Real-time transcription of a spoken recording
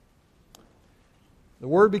The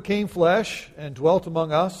Word became flesh and dwelt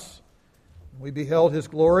among us. We beheld His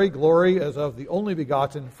glory, glory as of the only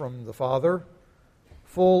begotten from the Father,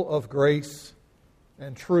 full of grace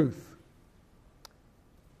and truth.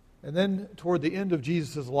 And then toward the end of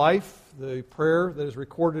Jesus' life, the prayer that is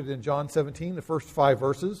recorded in John 17, the first 5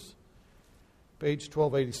 verses, page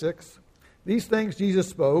 1286. These things Jesus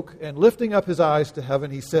spoke, and lifting up His eyes to heaven,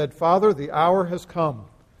 He said, Father, the hour has come.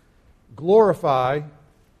 Glorify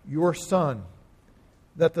your Son,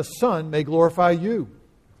 that the Son may glorify you,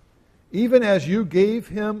 even as you gave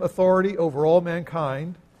Him authority over all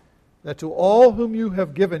mankind, that to all whom you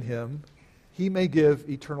have given Him, He may give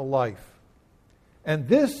eternal life. And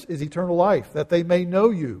this is eternal life, that they may know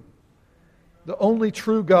you, the only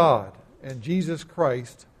true God, and Jesus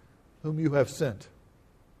Christ, whom you have sent.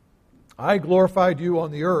 I glorified you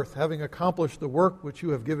on the earth, having accomplished the work which you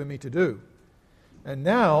have given me to do. And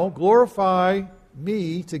now glorify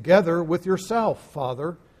me together with yourself,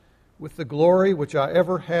 Father, with the glory which I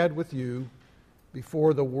ever had with you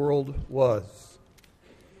before the world was.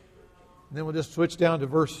 And then we'll just switch down to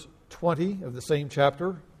verse 20 of the same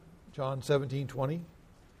chapter, John 17:20.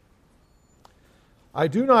 I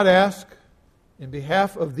do not ask in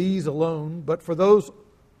behalf of these alone, but for those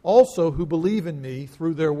also who believe in me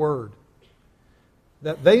through their word,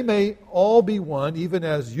 that they may all be one, even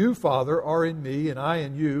as you, Father, are in me and I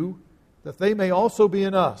in you, that they may also be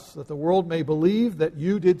in us, that the world may believe that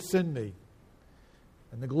you did send me.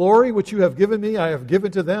 And the glory which you have given me I have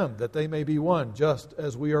given to them, that they may be one, just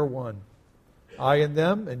as we are one. I in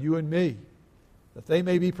them and you in me, that they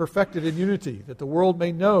may be perfected in unity, that the world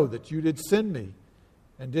may know that you did send me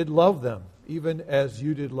and did love them, even as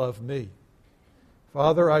you did love me.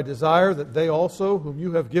 Father, I desire that they also, whom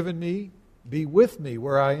you have given me, be with me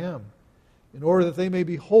where I am, in order that they may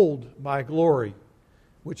behold my glory,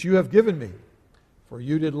 which you have given me, for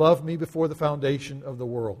you did love me before the foundation of the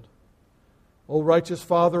world. O righteous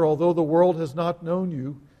Father, although the world has not known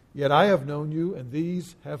you, yet I have known you, and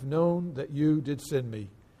these have known that you did send me.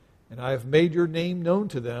 And I have made your name known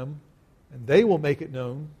to them, and they will make it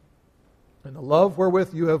known. And the love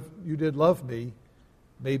wherewith you did love me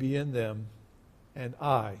may be in them, and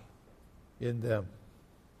I in them.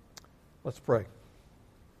 Let's pray.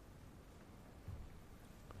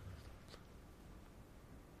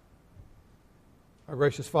 Our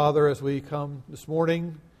gracious Father, as we come this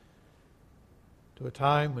morning to a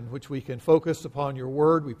time in which we can focus upon your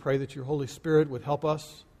word, we pray that your Holy Spirit would help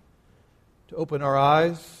us to open our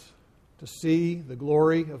eyes to see the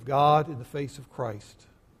glory of God in the face of Christ.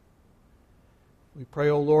 We pray,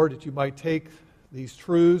 O Lord, that you might take these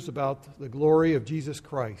truths about the glory of Jesus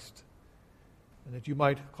Christ, and that you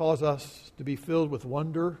might cause us to be filled with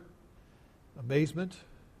wonder, amazement,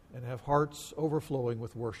 and have hearts overflowing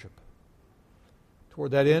with worship.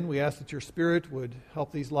 Toward that end, we ask that your Spirit would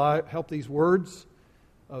help these words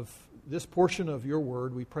of this portion of your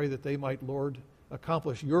word. We pray that they might, Lord,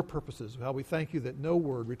 accomplish your purposes. How we thank you that no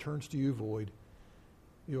word returns to you void.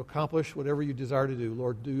 You accomplish whatever you desire to do.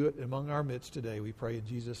 Lord, do it among our midst today. We pray in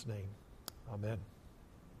Jesus' name. Amen.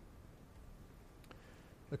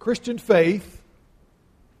 The Christian faith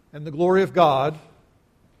and the glory of God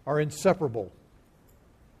are inseparable.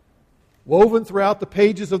 Woven throughout the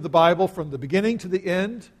pages of the Bible from the beginning to the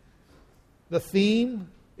end, the theme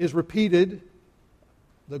is repeated,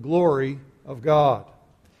 the glory of God.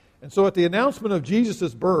 And so at the announcement of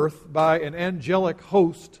Jesus' birth by an angelic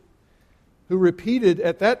host who repeated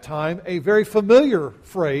at that time a very familiar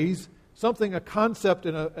phrase, a concept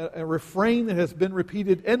and a refrain that has been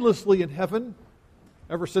repeated endlessly in heaven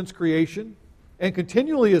ever since creation and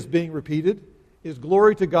continually is being repeated, is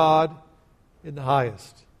glory to God in the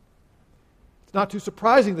highest. It's not too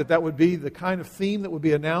surprising that that would be the kind of theme that would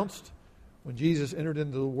be announced when Jesus entered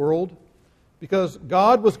into the world, because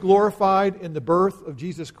God was glorified in the birth of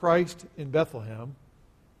Jesus Christ in Bethlehem,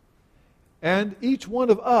 and each one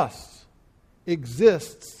of us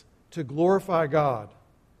exists to glorify God.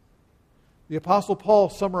 The Apostle Paul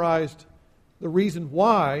summarized the reason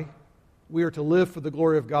why we are to live for the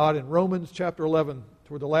glory of God in Romans chapter 11,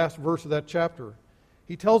 toward the last verse of that chapter.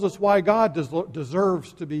 He tells us why God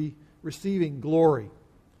deserves to be receiving glory.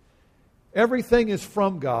 Everything is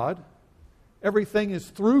from God, everything is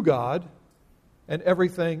through God, and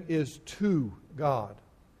everything is to God.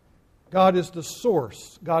 God is the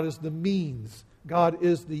source. God is the means. God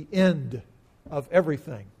is the end of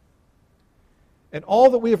everything. And all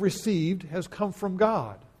that we have received has come from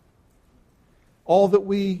God. All that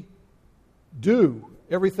we do,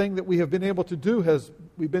 everything that we have been able to do,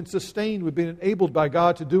 we've been sustained, we've been enabled by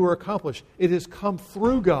God to do or accomplish. It has come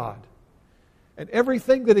through God. And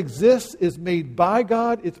everything that exists is made by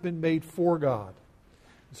God, it's been made for God.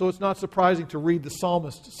 So it's not surprising to read the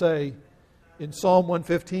psalmist say in Psalm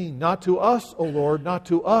 115, "Not to us, O Lord, not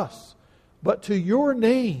to us, but to your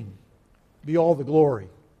name be all the glory."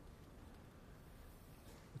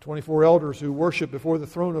 The 24 elders who worship before the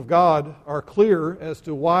throne of God are clear as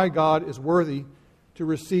to why God is worthy to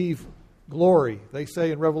receive glory. They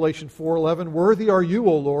say in Revelation 4:11, "Worthy are you,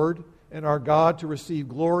 O Lord, and our God, to receive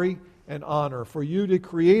glory and honor. For you did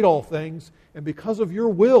create all things, and because of your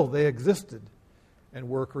will they existed and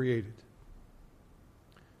were created."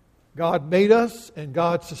 God made us, and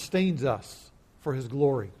God sustains us for His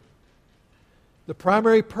glory. The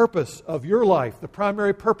primary purpose of your life, the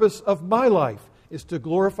primary purpose of my life, is to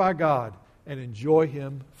glorify God and enjoy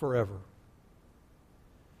Him forever.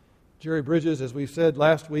 Jerry Bridges, as we said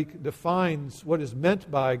last week, defines what is meant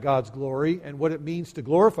by God's glory and what it means to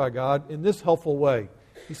glorify God in this helpful way.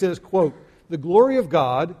 He says, quote, "The glory of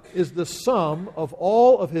God is the sum of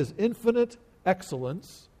all of His infinite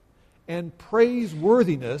excellence and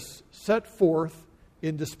praiseworthiness set forth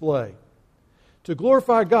in display. To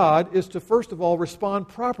glorify God is to first of all respond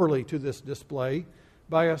properly to this display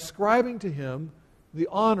by ascribing to Him the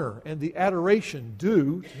honor and the adoration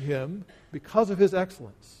due to Him because of His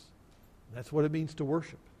excellence." That's what it means to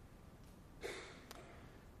worship.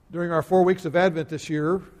 During our 4 weeks of Advent this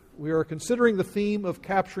year, we are considering the theme of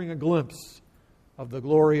capturing a glimpse of the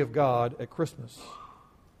glory of God at Christmas.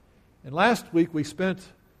 And last week we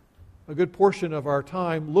spent a good portion of our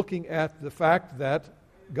time looking at the fact that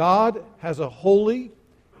God has a holy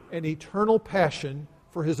and eternal passion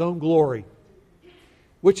for His own glory,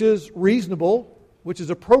 which is reasonable, which is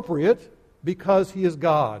appropriate, because He is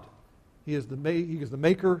God. He is the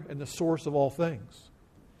maker and the source of all things.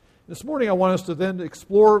 This morning I want us to then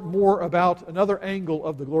explore more about another angle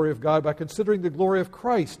of the glory of God by considering the glory of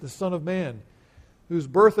Christ, the Son of Man, whose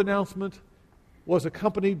birth announcement was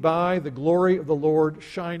accompanied by the glory of the Lord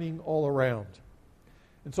shining all around.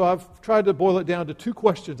 And so I've tried to boil it down to 2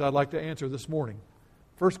 questions I'd like to answer this morning.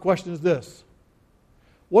 First question is this: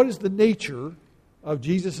 what is the nature of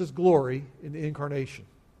Jesus' glory in the incarnation?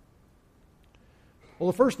 Well,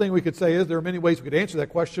 the first thing we could say is there are many ways we could answer that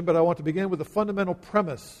question, but I want to begin with a fundamental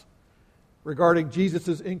premise regarding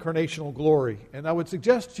Jesus' incarnational glory. And I would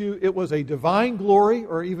suggest to you it was a divine glory,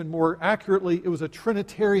 or even more accurately, it was a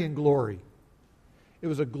Trinitarian glory. It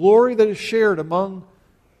was a glory that is shared among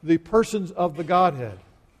the persons of the Godhead.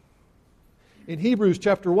 In Hebrews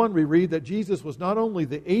chapter 1, we read that Jesus was not only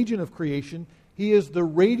the agent of creation, He is the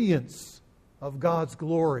radiance of God's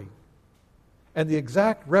glory and the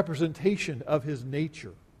exact representation of His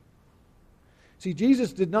nature. See,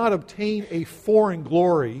 Jesus did not obtain a foreign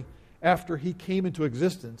glory after He came into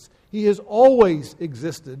existence. He has always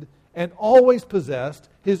existed and always possessed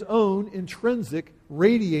His own intrinsic,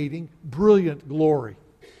 radiating, brilliant glory.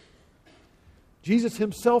 Jesus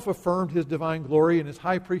Himself affirmed His divine glory in His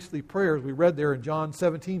high priestly prayers. We read there in John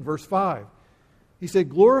 17, verse 5. He said,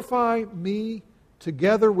 "Glorify me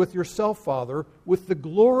together with yourself, Father, with the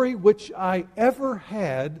glory which I ever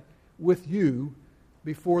had with you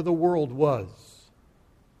before the world was."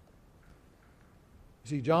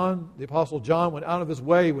 You see, John, the Apostle John, went out of his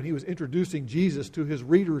way when he was introducing Jesus to his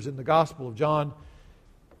readers in the Gospel of John.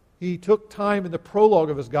 He took time in the prologue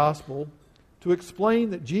of his Gospel to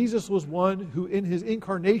explain that Jesus was one who in His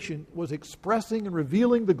incarnation was expressing and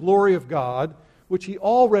revealing the glory of God, which He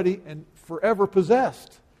already and forever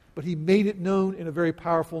possessed. But He made it known in a very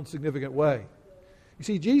powerful and significant way. You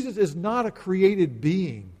see, Jesus is not a created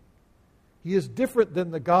being. He is different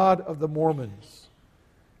than the God of the Mormons.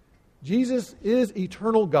 Jesus is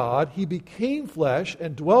eternal God. He became flesh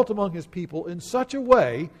and dwelt among His people in such a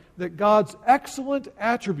way that God's excellent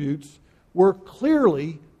attributes were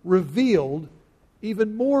clearly revealed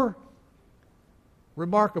even more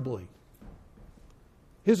remarkably.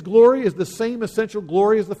 His glory is the same essential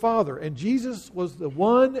glory as the Father, and Jesus was the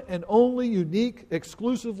one and only unique,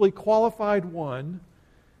 exclusively qualified one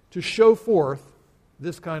to show forth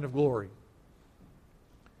this kind of glory.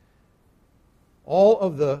 All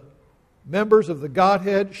of the members of the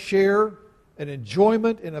Godhead share an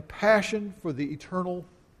enjoyment and a passion for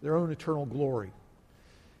their own eternal glory.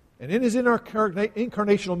 And in His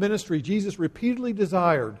incarnational ministry, Jesus repeatedly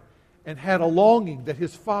desired and had a longing that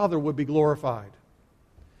His Father would be glorified.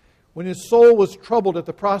 When His soul was troubled at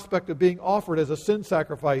the prospect of being offered as a sin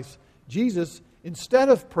sacrifice, Jesus, instead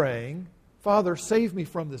of praying, "Father, save me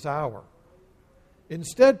from this hour,"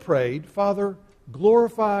 instead prayed, "Father,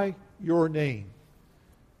 glorify your name."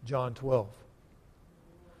 John 12.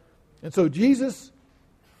 And so Jesus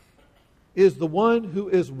is the one who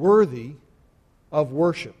is worthy of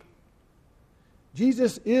worship.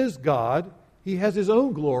 Jesus is God. He has His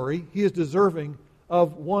own glory. He is deserving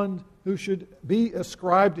of one who should be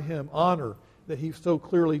ascribed to him honor that he so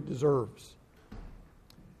clearly deserves.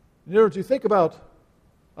 In other words, you think about,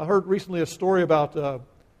 I heard recently a story about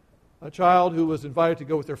a child who was invited to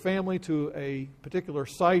go with their family to a particular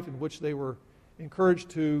site in which they were encouraged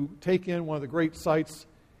to take in one of the great sites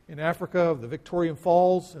in Africa of the Victorian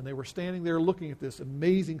Falls, and they were standing there looking at this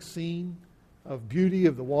amazing scene of beauty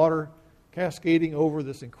of the water cascading over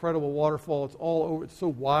this incredible waterfall. It's all over, it's so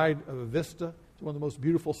wide of a vista. It's one of the most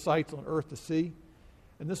beautiful sights on earth to see.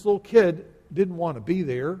 And this little kid didn't want to be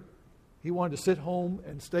there. He wanted to sit home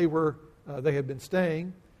and stay where they had been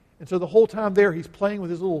staying. And so the whole time there, he's playing with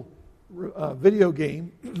his little video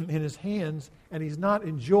game in his hands, and he's not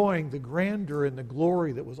enjoying the grandeur and the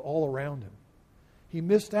glory that was all around him. He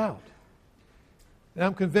missed out. And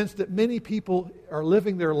I'm convinced that many people are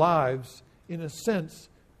living their lives, in a sense,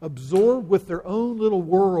 absorbed with their own little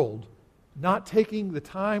world, not taking the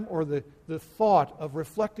time or the thought of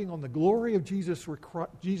reflecting on the glory of Jesus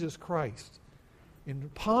Christ, in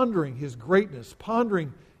pondering His greatness,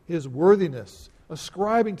 pondering His worthiness,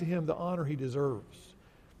 ascribing to Him the honor He deserves.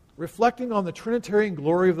 Reflecting on the Trinitarian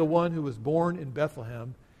glory of the one who was born in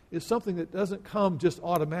Bethlehem is something that doesn't come just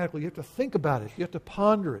automatically. You have to think about it. You have to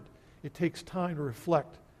ponder it. It takes time to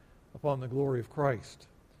reflect upon the glory of Christ.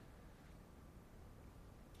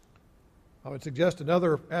 I would suggest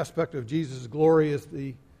another aspect of Jesus' glory is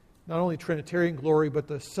the not only Trinitarian glory, but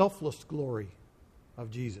the selfless glory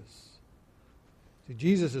of Jesus. See,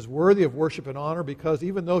 Jesus is worthy of worship and honor because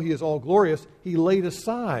even though He is all glorious, He laid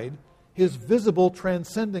aside His visible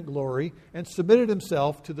transcendent glory and submitted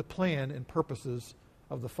Himself to the plan and purposes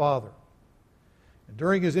of the Father. And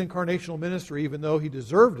during His incarnational ministry, even though He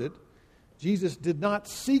deserved it, Jesus did not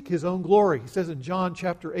seek His own glory. He says in John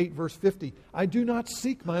chapter 8, verse 50, "I do not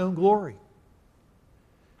seek my own glory."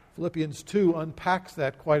 Philippians 2 unpacks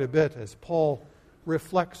that quite a bit as Paul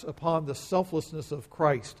reflects upon the selflessness of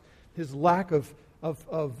Christ, His lack of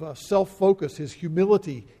self-focus, His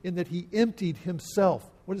humility in that He emptied Himself.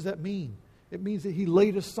 What does that mean? It means that He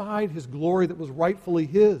laid aside His glory that was rightfully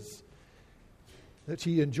His, that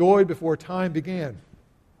He enjoyed before time began.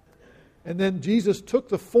 And then Jesus took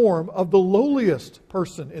the form of the lowliest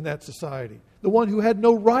person in that society, the one who had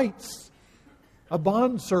no rights, a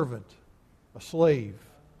bondservant, a slave.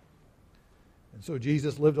 And so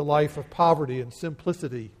Jesus lived a life of poverty and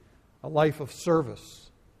simplicity, a life of service.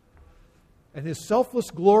 And His selfless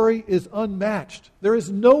glory is unmatched. There is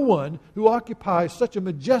no one who occupies such a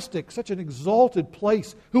majestic, such an exalted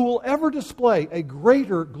place who will ever display a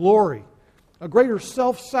greater glory, a greater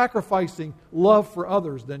self-sacrificing love for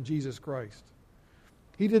others than Jesus Christ.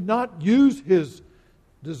 He did not use His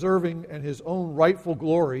deserving and His own rightful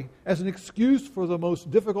glory as an excuse for the most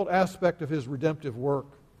difficult aspect of His redemptive work.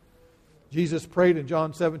 Jesus prayed in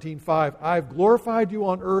John 17:5, "I have glorified you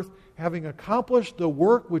on earth, having accomplished the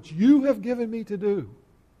work which you have given me to do."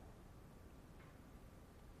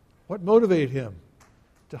 What motivated Him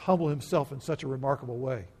to humble Himself in such a remarkable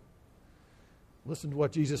way? Listen to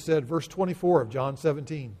what Jesus said, verse 24 of John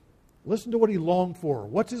 17. Listen to what He longed for.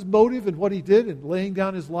 What's His motive in what He did in laying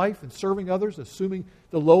down His life and serving others, assuming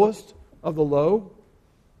the lowest of the low?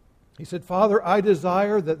 He said, "Father, I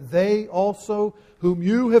desire that they also, whom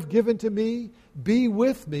you have given to me, be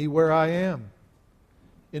with me where I am,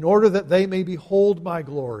 in order that they may behold my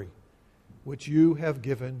glory, which you have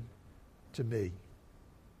given to me."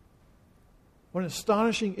 What an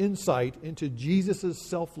astonishing insight into Jesus'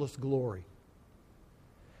 selfless glory.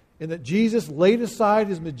 In that Jesus laid aside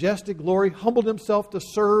His majestic glory, humbled Himself to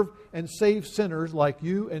serve and save sinners like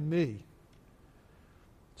you and me,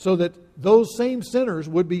 so that those same sinners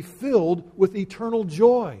would be filled with eternal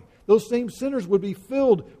joy. Those same sinners would be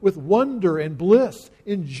filled with wonder and bliss,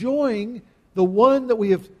 enjoying the one that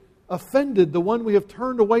we have offended, the one we have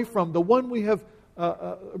turned away from, the one we have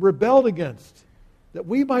rebelled against, that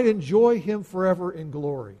we might enjoy Him forever in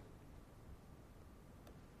glory.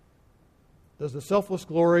 Does the selfless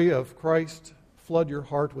glory of Christ flood your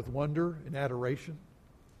heart with wonder and adoration?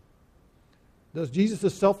 Does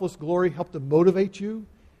Jesus' selfless glory help to motivate you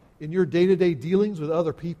in your day-to-day dealings with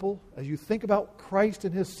other people? As you think about Christ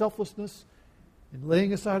and His selflessness and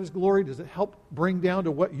laying aside His glory, does it help bring down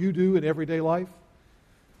to what you do in everyday life?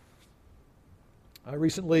 I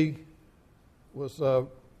recently was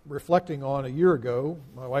reflecting on a year ago.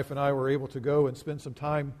 My wife and I were able to go and spend some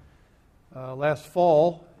time last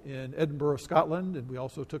fall in Edinburgh, Scotland, and we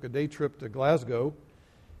also took a day trip to Glasgow.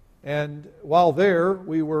 And while there,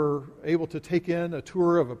 we were able to take in a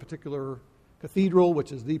tour of a particular cathedral,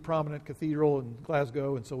 which is the prominent cathedral in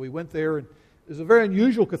Glasgow. And so we went there, and it was a very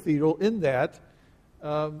unusual cathedral in that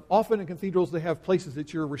often in cathedrals they have places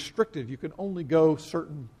that you're restricted. You can only go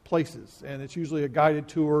certain places, and it's usually a guided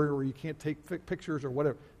tour or you can't take pictures or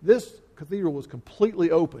whatever. This cathedral was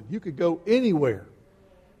completely open. You could go anywhere,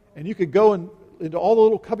 and you could go into all the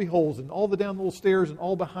little cubby holes and all the down little stairs and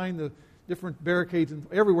all behind the different barricades, and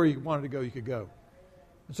everywhere you wanted to go, you could go.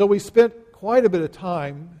 And so we spent quite a bit of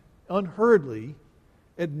time unhurriedly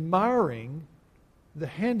admiring the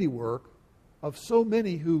handiwork of so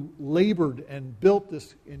many who labored and built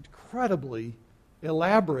this incredibly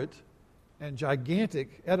elaborate and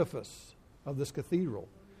gigantic edifice of this cathedral.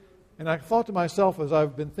 And I thought to myself, as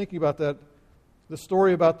I've been thinking about that, the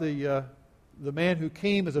story about the man who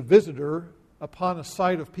came as a visitor upon a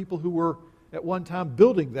site of people who were at one time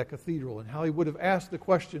building that cathedral, and how he would have asked the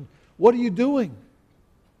question, "What are you doing?"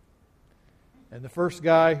 And the first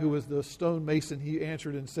guy, who was the stonemason, he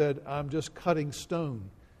answered and said, "I'm just cutting stone,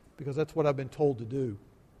 because that's what I've been told to do."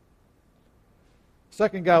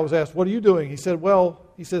 Second guy was asked, "What are you doing?" He said,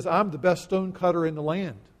 "I'm the best stone cutter in the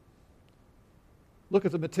land. Look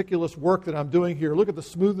at the meticulous work that I'm doing here. Look at the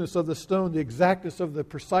smoothness of the stone, the exactness of the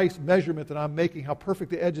precise measurement that I'm making, how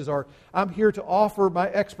perfect the edges are. I'm here to offer my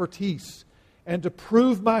expertise and to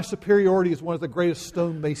prove my superiority as one of the greatest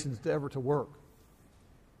stonemasons to ever to work."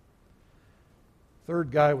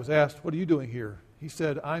 Third guy was asked, "What are you doing here?" He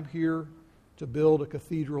said, "I'm here to build a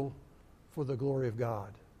cathedral for the glory of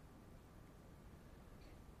God."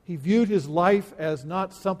 He viewed his life as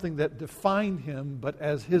not something that defined him, but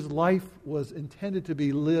as his life was intended to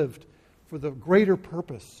be lived for the greater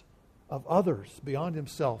purpose of others beyond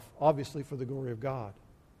himself, obviously for the glory of God.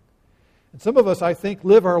 And some of us, I think,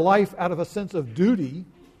 live our life out of a sense of duty,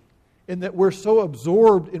 in that we're so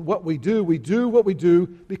absorbed in what we do. We do what we do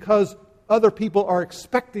because other people are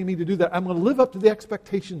expecting me to do that. I'm going to live up to the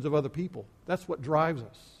expectations of other people. That's what drives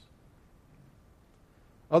us.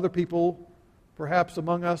 Other people, perhaps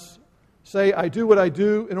among us, say, "I do what I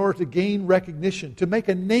do in order to gain recognition, to make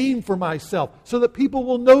a name for myself, so that people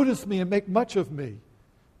will notice me and make much of me."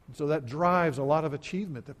 And so that drives a lot of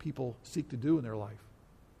achievement that people seek to do in their life.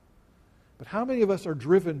 But how many of us are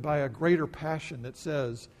driven by a greater passion that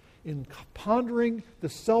says, in pondering the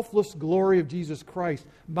selfless glory of Jesus Christ,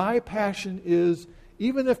 my passion is,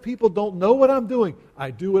 even if people don't know what I'm doing, I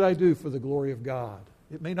do what I do for the glory of God.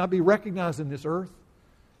 It may not be recognized in this earth.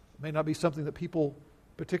 It may not be something that people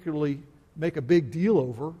particularly make a big deal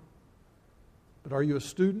over. But are you a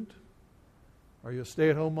student? Are you a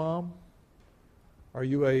stay-at-home mom? Are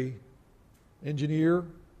you an engineer,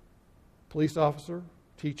 police officer,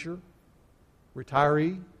 teacher,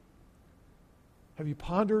 retiree? Have you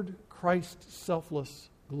pondered Christ's selfless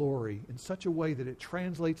glory in such a way that it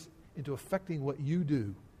translates into affecting what you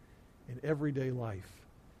do in everyday life,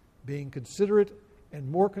 being considerate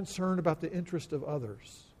and more concerned about the interest of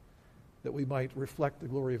others, that we might reflect the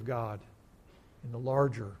glory of God in the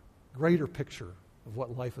larger, greater picture of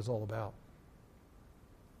what life is all about?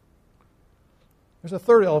 There's a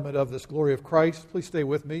third element of this glory of Christ. Please stay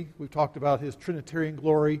with me. We've talked about His Trinitarian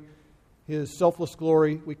glory, His selfless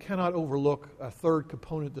glory. We cannot overlook a third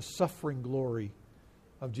component, the suffering glory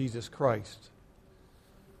of Jesus Christ.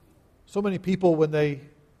 So many people, when they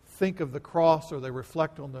think of the cross or they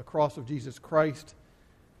reflect on the cross of Jesus Christ,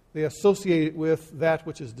 they associate it with that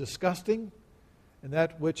which is disgusting and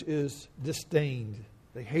that which is disdained.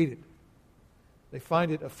 They hate it. They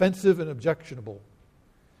find it offensive and objectionable.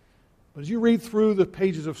 But as you read through the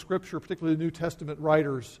pages of Scripture, particularly the New Testament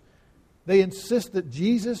writers, they insist that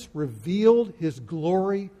Jesus revealed His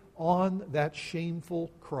glory on that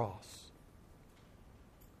shameful cross.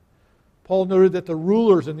 Paul noted that the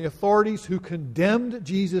rulers and the authorities who condemned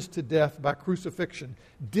Jesus to death by crucifixion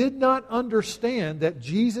did not understand that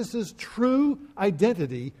Jesus' true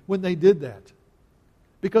identity when they did that.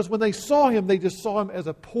 Because when they saw Him, they just saw Him as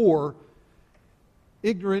a poor,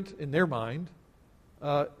 ignorant, in their mind,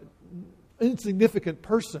 insignificant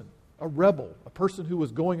person, a rebel, a person who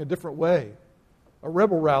was going a different way, a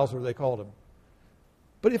rebel rouser, they called him.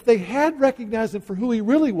 But if they had recognized Him for who He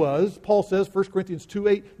really was, Paul says, 1 Corinthians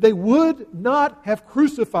 2:8, they would not have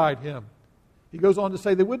crucified Him. He goes on to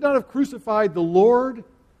say, they would not have crucified the Lord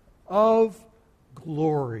of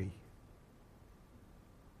glory.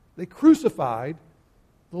 They crucified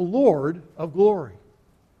the Lord of glory.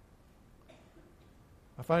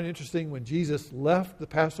 I find it interesting when Jesus left the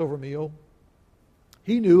Passover meal,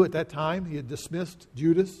 He knew at that time He had dismissed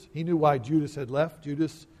Judas. He knew why Judas had left.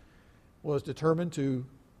 Judas was determined to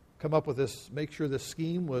come up with this, make sure this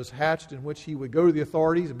scheme was hatched in which he would go to the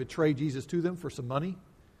authorities and betray Jesus to them for some money.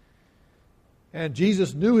 And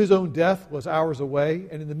Jesus knew His own death was hours away.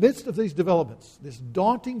 And in the midst of these developments, this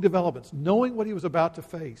daunting developments, knowing what He was about to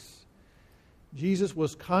face, Jesus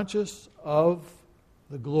was conscious of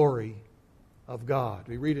the glory of God.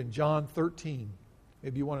 We read in John 13.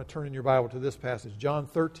 Maybe you want to turn in your Bible to this passage. John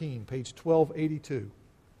 13, page 1282.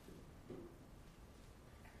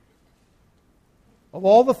 Of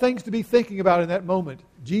all the things to be thinking about in that moment,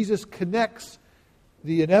 Jesus connects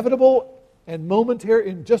the inevitable and momentary,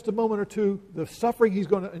 in just a moment or two, the suffering he's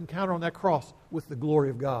going to encounter on that cross with the glory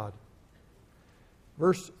of God.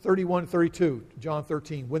 Verse 31 32, John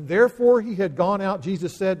 13. When therefore he had gone out,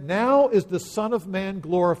 Jesus said, Now is the Son of Man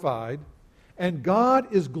glorified, and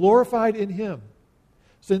God is glorified in him.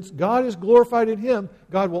 Since God is glorified in him,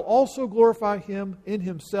 God will also glorify him in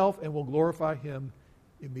himself and will glorify him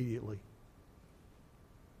immediately.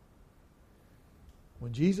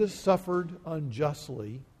 When Jesus suffered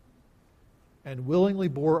unjustly and willingly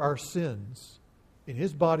bore our sins in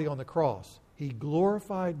his body on the cross, he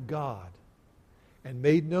glorified God and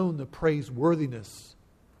made known the praiseworthiness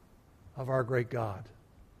of our great God.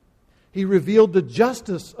 He revealed the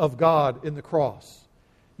justice of God in the cross.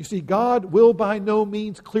 You see, God will by no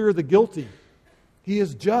means clear the guilty. He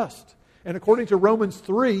is just. And according to Romans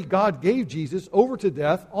 3, God gave Jesus over to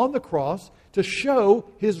death on the cross to show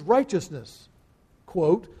his righteousness.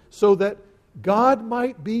 Quote, so that God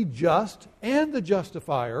might be just and the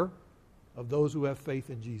justifier of those who have faith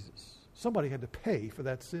in Jesus. Somebody had to pay for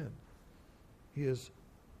that sin. He is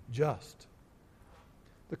just.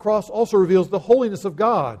 The cross also reveals the holiness of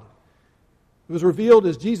God. It was revealed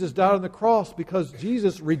as Jesus died on the cross because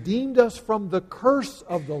Jesus redeemed us from the curse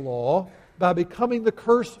of the law by becoming the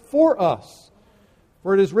curse for us.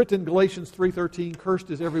 For it is written in Galatians 3:13, cursed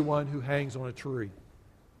is everyone who hangs on a tree.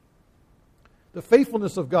 The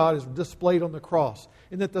faithfulness of God is displayed on the cross,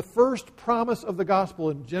 in that the first promise of the gospel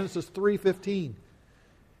in Genesis 3:15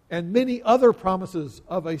 and many other promises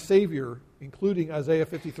of a Savior, including Isaiah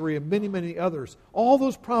 53 and many, many others, all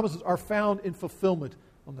those promises are found in fulfillment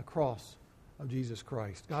on the cross of Jesus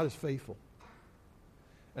Christ. God is faithful.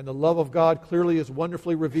 And the love of God clearly is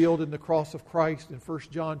wonderfully revealed in the cross of Christ. In 1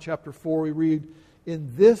 John chapter 4 we read,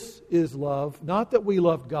 in this is love, not that we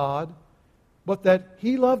loved God, but that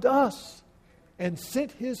he loved us and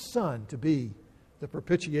sent his Son to be the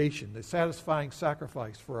propitiation, the satisfying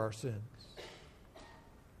sacrifice for our sins.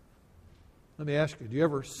 Let me ask you, do you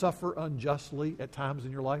ever suffer unjustly at times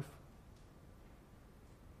in your life?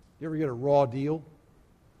 You ever get a raw deal?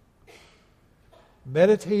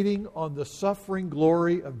 Meditating on the suffering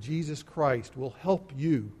glory of Jesus Christ will help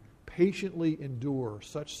you patiently endure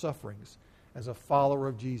such sufferings as a follower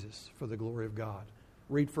of Jesus for the glory of God.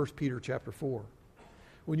 Read 1 Peter chapter 4.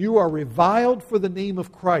 When you are reviled for the name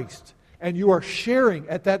of Christ and you are sharing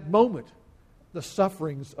at that moment the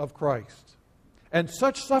sufferings of Christ. And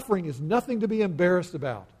such suffering is nothing to be embarrassed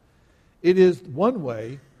about. It is one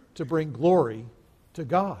way to bring glory to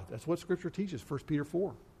God. That's what Scripture teaches, 1 Peter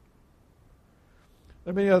 4.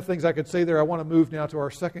 There are many other things I could say there. I want to move now to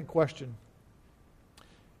our second question.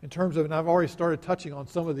 In terms of, and I've already started touching on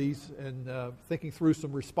some of these and thinking through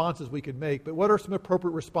some responses we could make, but what are some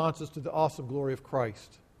appropriate responses to the awesome glory of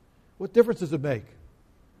Christ? What difference does it make?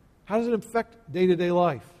 How does it affect day-to-day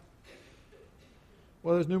life?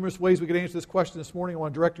 Well, there's numerous ways we could answer this question this morning. I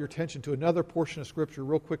want to direct your attention to another portion of Scripture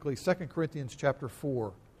real quickly, 2 Corinthians chapter 4.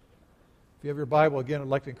 If you have your Bible, again, I'd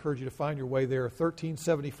like to encourage you to find your way there,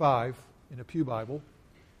 1375 in a Pew Bible,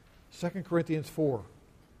 2 Corinthians 4.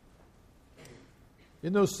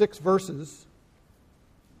 In those 6 verses,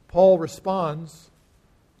 Paul responds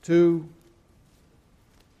to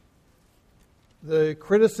the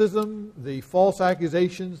criticism, the false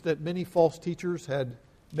accusations that many false teachers had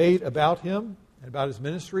made about him and about his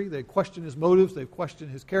ministry. They questioned his motives, they've questioned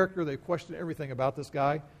his character, they've questioned everything about this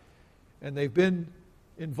guy. And they've been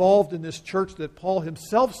involved in this church that Paul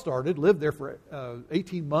himself started, lived there for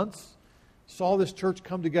 18 months, saw this church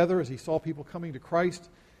come together as he saw people coming to Christ.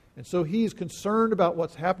 And so he's concerned about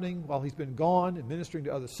what's happening while he's been gone and ministering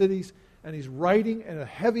to other cities. And he's writing in a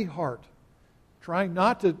heavy heart, trying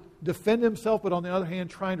not to defend himself, but on the other hand,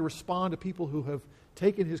 trying to respond to people who have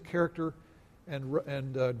taken his character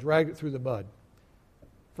and dragged it through the mud.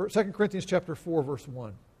 2 Corinthians chapter 4, verse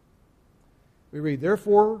 1. We read,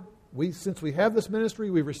 therefore, since we have this ministry,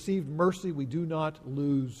 we've received mercy, we do not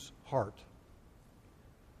lose heart.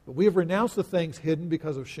 But we have renounced the things hidden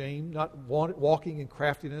because of shame, not walking in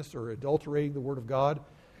craftiness or adulterating the word of God,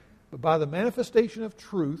 but by the manifestation of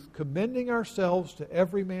truth, commending ourselves to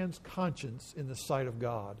every man's conscience in the sight of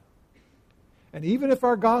God. And even if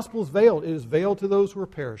our gospel is veiled, it is veiled to those who are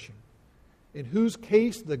perishing, in whose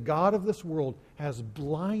case the God of this world has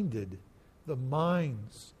blinded the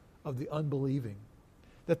minds of the unbelieving,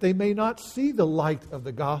 that they may not see the light of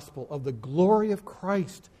the gospel of the glory of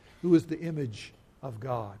Christ, who is the image of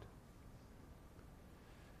God.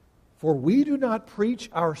 For we do not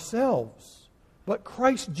preach ourselves, but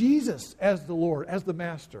Christ Jesus as the Lord, as the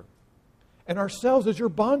Master, and ourselves as your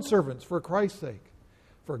bondservants for Christ's sake.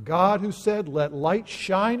 For God, who said, "Let light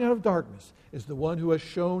shine out of darkness," is the one who has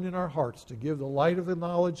shone in our hearts to give the light of the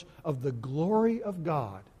knowledge of the glory of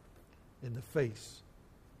God in the face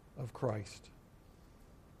of Christ.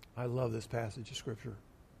 I love this passage of Scripture,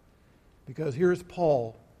 because here's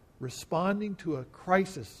Paul responding to a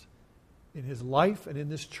crisis in his life and in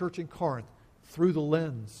this church in Corinth through the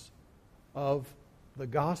lens of the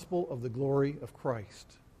gospel of the glory of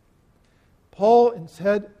Christ. Paul,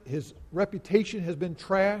 instead, his reputation has been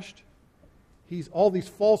trashed. All these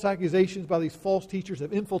false accusations by these false teachers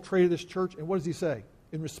have infiltrated this church. And what does he say?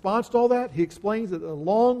 In response to all that, he explains that a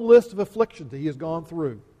long list of afflictions that he has gone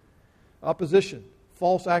through. Opposition,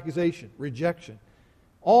 false accusation, rejection.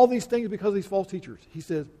 All these things because of these false teachers. He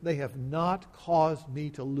says, they have not caused me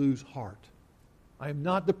to lose heart. I am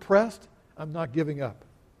not depressed. I'm not giving up.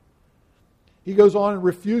 He goes on and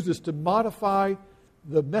refuses to modify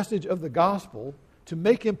the message of the gospel to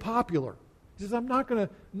make him popular. He says, I'm not going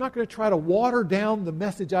to try to water down the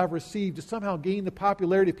message I've received to somehow gain the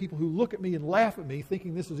popularity of people who look at me and laugh at me,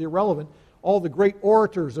 thinking this is irrelevant. All the great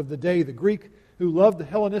orators of the day, the Greek who loved the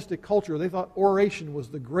Hellenistic culture, they thought oration was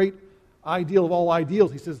the great ideal of all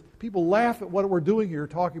ideals. He says, people laugh at what we're doing here,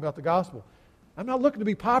 talking about the gospel. I'm not looking to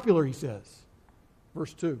be popular, he says.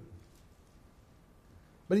 Verse 2.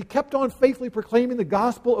 But he kept on faithfully proclaiming the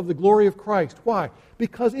gospel of the glory of Christ. Why?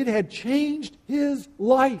 Because it had changed his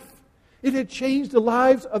life. It had changed the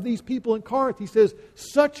lives of these people in Corinth. He says,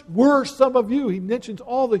 such were some of you. He mentions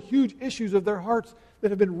all the huge issues of their hearts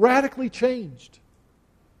that have been radically changed.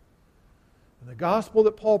 And the gospel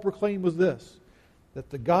that Paul proclaimed was this,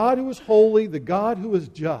 that the God who is holy, the God who is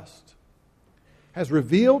just, has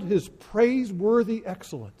revealed his praiseworthy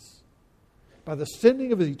excellence by the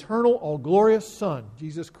sending of his eternal, all-glorious Son,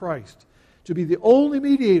 Jesus Christ, to be the only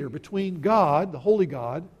mediator between God, the holy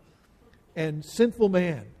God, and sinful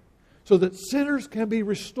man, so that sinners can be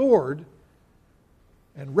restored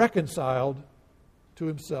and reconciled to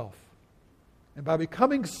himself. And by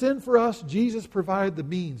becoming sin for us, Jesus provided the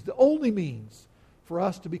means, the only means, for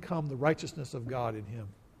us to become the righteousness of God in him.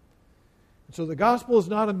 And so the gospel is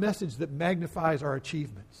not a message that magnifies our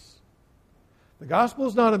achievements. The gospel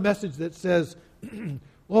is not a message that says,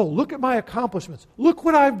 oh, look at my accomplishments. Look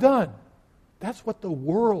what I've done. That's what the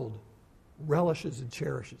world relishes and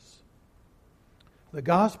cherishes. The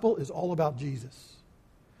gospel is all about Jesus.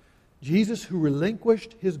 Jesus who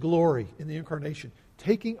relinquished his glory in the incarnation,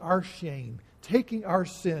 taking our shame, taking our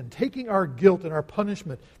sin, taking our guilt and our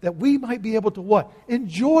punishment, that we might be able to what?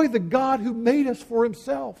 Enjoy the God who made us for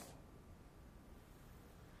himself.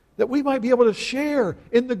 That we might be able to share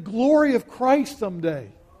in the glory of Christ someday.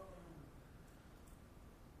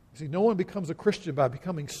 You see, no one becomes a Christian by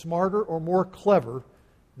becoming smarter or more clever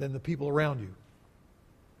than the people around you.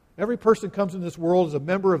 Every person comes in this world as a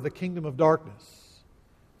member of the kingdom of darkness.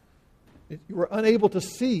 You are unable to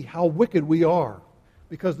see how wicked we are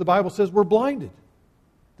because the Bible says we're blinded.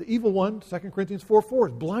 The evil one, 2 Corinthians 4:4,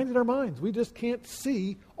 has blinded our minds. We just can't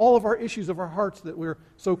see all of our issues of our hearts that we're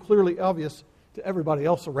so clearly obvious to everybody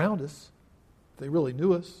else around us, if they really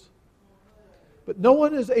knew us. But no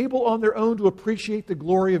one is able on their own to appreciate the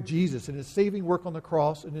glory of Jesus and his saving work on the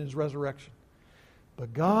cross and in his resurrection.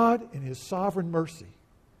 But God, in his sovereign mercy,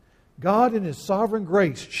 God, in his sovereign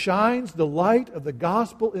grace, shines the light of the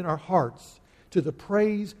gospel in our hearts to the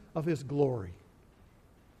praise of his glory.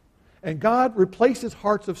 And God replaces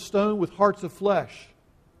hearts of stone with hearts of flesh.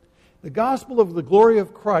 The gospel of the glory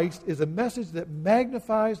of Christ is a message that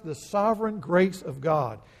magnifies the sovereign grace of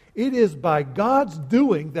God. It is by God's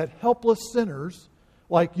doing that helpless sinners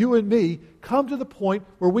like you and me come to the point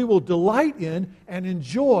where we will delight in and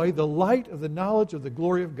enjoy the light of the knowledge of the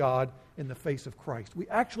glory of God in the face of Christ. We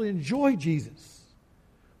actually enjoy Jesus.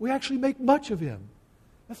 We actually make much of him.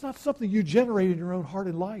 That's not something you generate in your own heart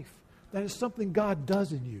and life. That is something God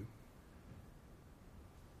does in you.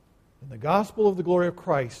 And the gospel of the glory of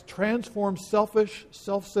Christ transforms selfish,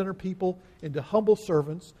 self-centered people into humble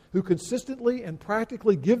servants who consistently and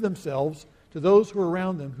practically give themselves to those who are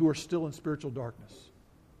around them who are still in spiritual darkness,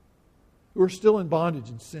 who are still in bondage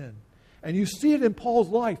and sin. And you see it in Paul's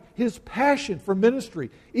life, his passion for ministry,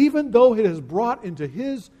 even though it has brought into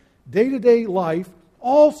his day-to-day life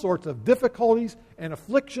all sorts of difficulties and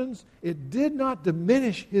afflictions, it did not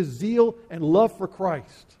diminish his zeal and love for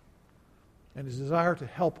Christ and his desire to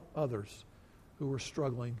help others who were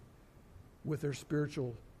struggling with their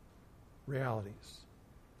spiritual realities.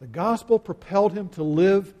 The gospel propelled him to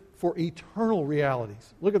live for eternal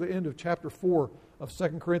realities. Look at the end of chapter 4 of 2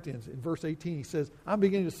 Corinthians. In verse 18, he says, I'm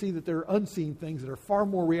beginning to see that there are unseen things that are far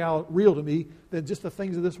more real to me than just the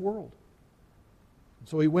things of this world. And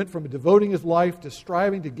so he went from devoting his life to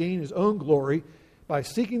striving to gain his own glory by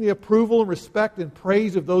seeking the approval and respect and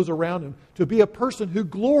praise of those around him, to be a person who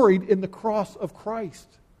gloried in the cross of Christ.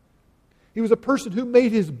 He was a person who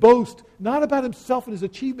made his boast not about himself and his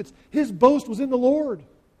achievements. His boast was in the Lord,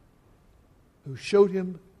 who showed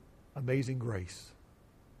him amazing grace.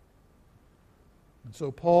 And so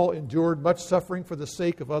Paul endured much suffering for the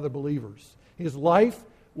sake of other believers. His life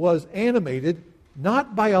was animated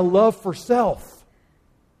not by a love for self.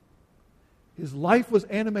 His life was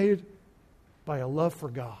animated by a love for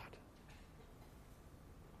God.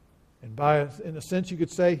 And in a sense, you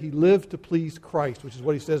could say he lived to please Christ, which is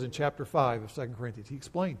what he says in chapter 5 of 2 Corinthians. He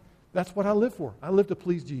explained, that's what I live for. I live to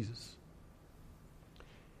please Jesus.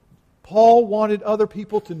 Paul wanted other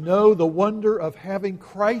people to know the wonder of having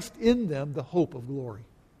Christ in them, the hope of glory.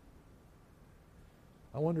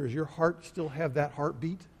 I wonder, does your heart still have that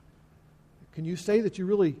heartbeat? Can you say that you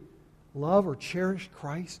really love or cherish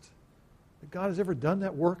Christ? That God has ever done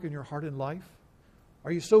that work in your heart and life?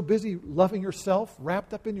 Are you so busy loving yourself,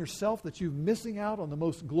 wrapped up in yourself, that you're missing out on the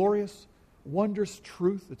most glorious, wondrous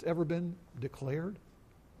truth that's ever been declared?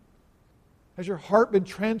 Has your heart been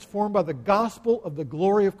transformed by the gospel of the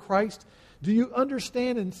glory of Christ? Do you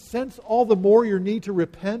understand and sense all the more your need to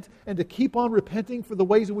repent and to keep on repenting for the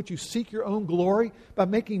ways in which you seek your own glory by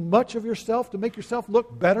making much of yourself to make yourself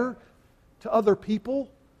look better to other people?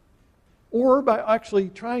 Or by actually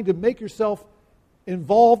trying to make yourself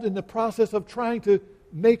involved in the process of trying to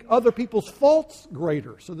make other people's faults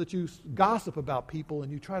greater, so that you gossip about people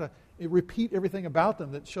and you try to repeat everything about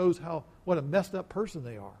them that shows what a messed up person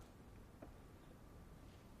they are?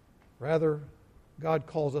 Rather, God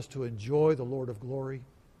calls us to enjoy the Lord of glory,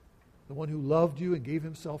 the one who loved you and gave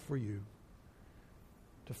himself for you,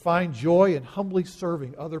 to find joy in humbly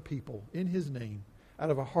serving other people in his name out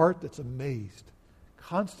of a heart that's amazed,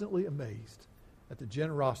 constantly amazed at the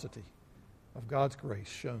generosity of God's grace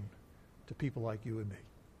shown to people like you and me.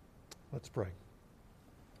 Let's pray.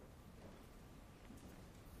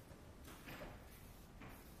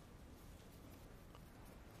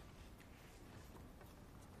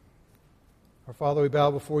 Our Father, we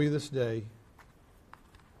bow before you this day,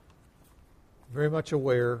 very much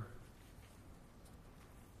aware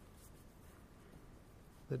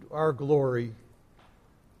that our glory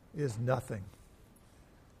is nothing.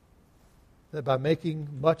 That by making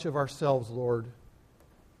much of ourselves, Lord,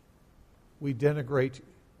 we denigrate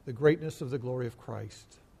the greatness of the glory of Christ.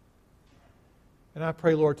 And I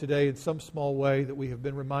pray, Lord, today in some small way that we have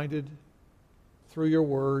been reminded through your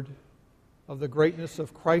word of the greatness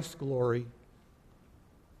of Christ's glory,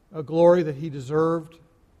 a glory that he deserved,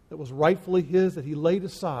 that was rightfully his, that he laid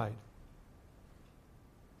aside,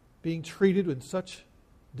 being treated with such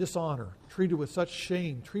dishonor, treated with such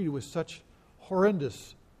shame, treated with such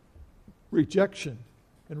horrendous rejection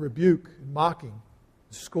and rebuke and mocking,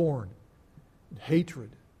 and scorn and hatred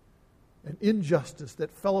and injustice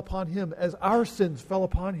that fell upon him as our sins fell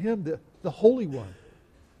upon him, the Holy One.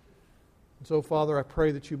 And so, Father, I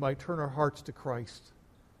pray that you might turn our hearts to Christ,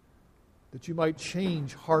 that you might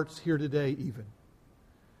change hearts here today even,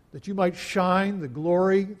 that you might shine the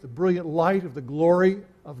glory, the brilliant light of the glory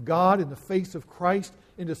of God in the face of Christ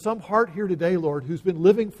into some heart here today, Lord, who's been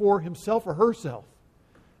living for himself or herself.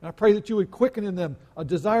 And I pray that you would quicken in them a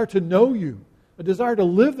desire to know you, a desire to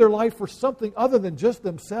live their life for something other than just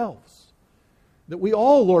themselves. That we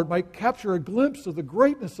all, Lord, might capture a glimpse of the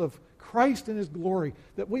greatness of Christ and his glory,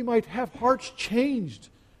 that we might have hearts changed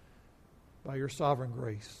by your sovereign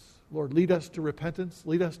grace. Lord, lead us to repentance,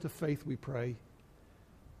 lead us to faith, we pray,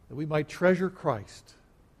 that we might treasure Christ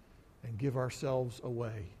and give ourselves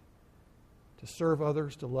away to serve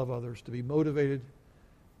others, to love others, to be motivated,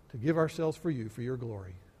 to give ourselves for you, for your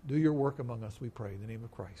glory. Do your work among us, we pray, in the name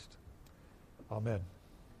of Christ. Amen.